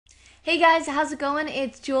Hey guys, how's it going?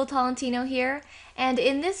 It's Jewel Tolentino here, and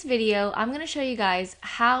in this video I'm going to show you guys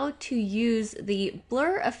how to use the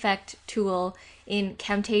blur effect tool in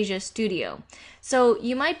Camtasia Studio. So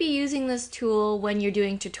you might be using this tool when you're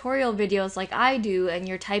doing tutorial videos like I do and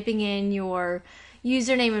you're typing in your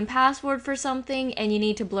username and password for something and you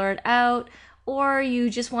need to blur it out, or you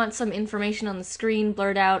just want some information on the screen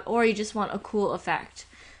blurred out, or you just want a cool effect.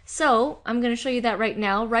 So I'm going to show you that right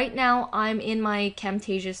now. Right now I'm in my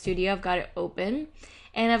Camtasia Studio. I've got it open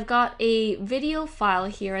and I've got a video file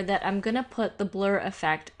here that I'm going to put the blur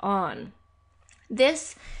effect on.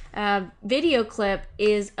 This video clip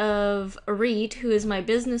is of Reet, who is my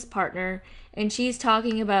business partner, and she's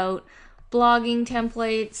talking about blogging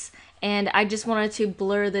templates, and I just wanted to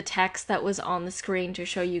blur the text that was on the screen to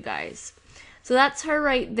show you guys. So that's her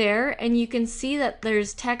right there, and you can see that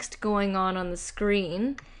there's text going on the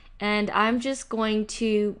screen. And I'm just going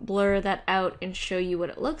to blur that out and show you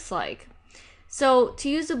what it looks like. So to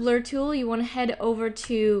use the blur tool, you want to head over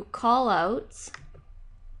to callouts,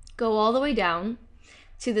 go all the way down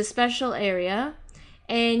to the special area,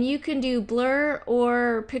 and you can do blur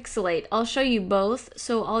or pixelate. I'll show you both,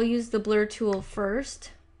 so I'll use the blur tool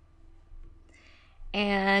first.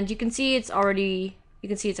 And you can see it's already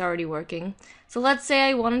working. So let's say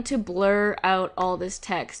I wanted to blur out all this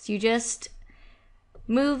text. You just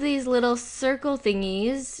move these little circle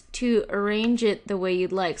thingies to arrange it the way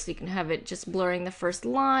you'd like. So you can have it just blurring the first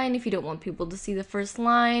line if you don't want people to see the first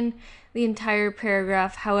line, the entire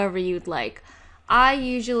paragraph, however you'd like. I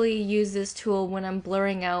usually use this tool when I'm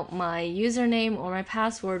blurring out my username or my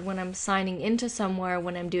password when I'm signing into somewhere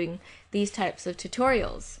when I'm doing these types of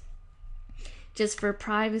tutorials, just for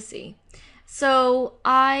privacy. So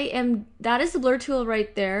that is the blur tool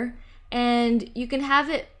right there, and you can have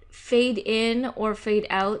it fade in or fade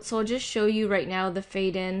out. So I'll just show you right now the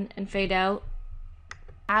fade in and fade out.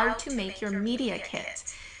 How to make your media kit.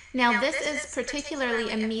 Now this is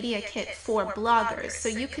particularly a media kit for bloggers, so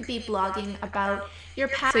you could be blogging about your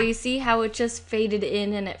past. So you see how it just faded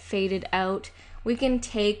in and it faded out. We can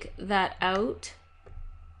take that out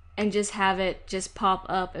and just have it just pop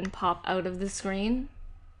up and pop out of the screen.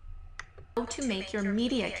 How to make your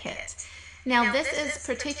media kit. Now this is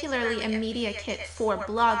particularly a media kit for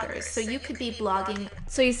bloggers, so you could be blogging.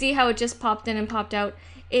 So you see how it just popped in and popped out?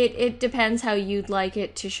 It depends how you'd like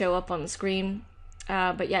it to show up on the screen,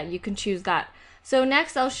 but yeah, you can choose that. So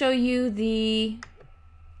next I'll show you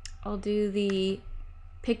I'll do the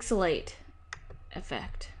Pixelate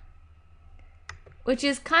Effect, which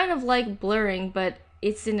is kind of like blurring, but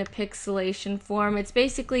it's in a pixelation form.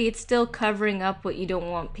 It's still covering up what you don't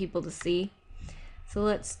want people to see. So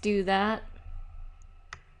let's do that.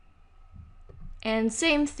 And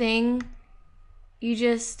same thing, you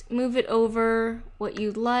just move it over what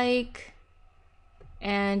you'd like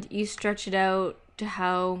and you stretch it out to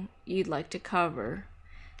how you'd like to cover.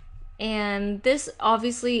 And this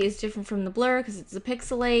obviously is different from the blur because it's a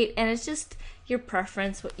pixelate, and it's just your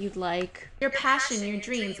preference, what you'd like. Your passion, your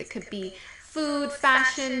dreams. It could be food,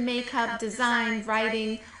 fashion, makeup, design,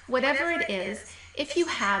 writing, whatever it is. If you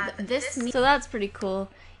have this, so that's pretty cool.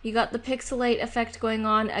 You got the pixelate effect going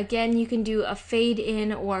on. Again, you can do a fade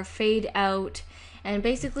in or fade out, and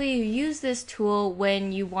basically you use this tool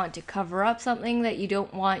when you want to cover up something that you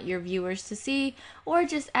don't want your viewers to see, or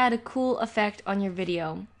just add a cool effect on your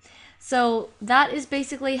video. So that is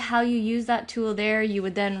basically how you use that tool there. You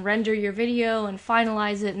would then render your video and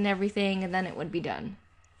finalize it and everything, and then it would be done.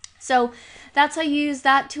 So that's how you use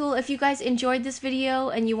that tool. If you guys enjoyed this video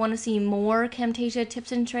and you want to see more Camtasia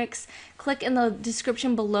tips and tricks, click in the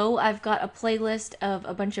description below. I've got a playlist of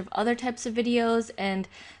a bunch of other types of videos and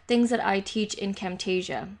things that I teach in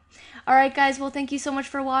Camtasia. Alright guys, well thank you so much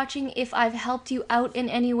for watching. If I've helped you out in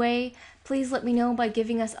any way, please let me know by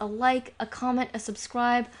giving us a like, a comment, a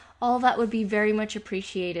subscribe. All that would be very much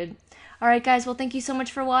appreciated. Alright guys, well thank you so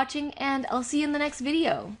much for watching, and I'll see you in the next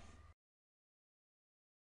video.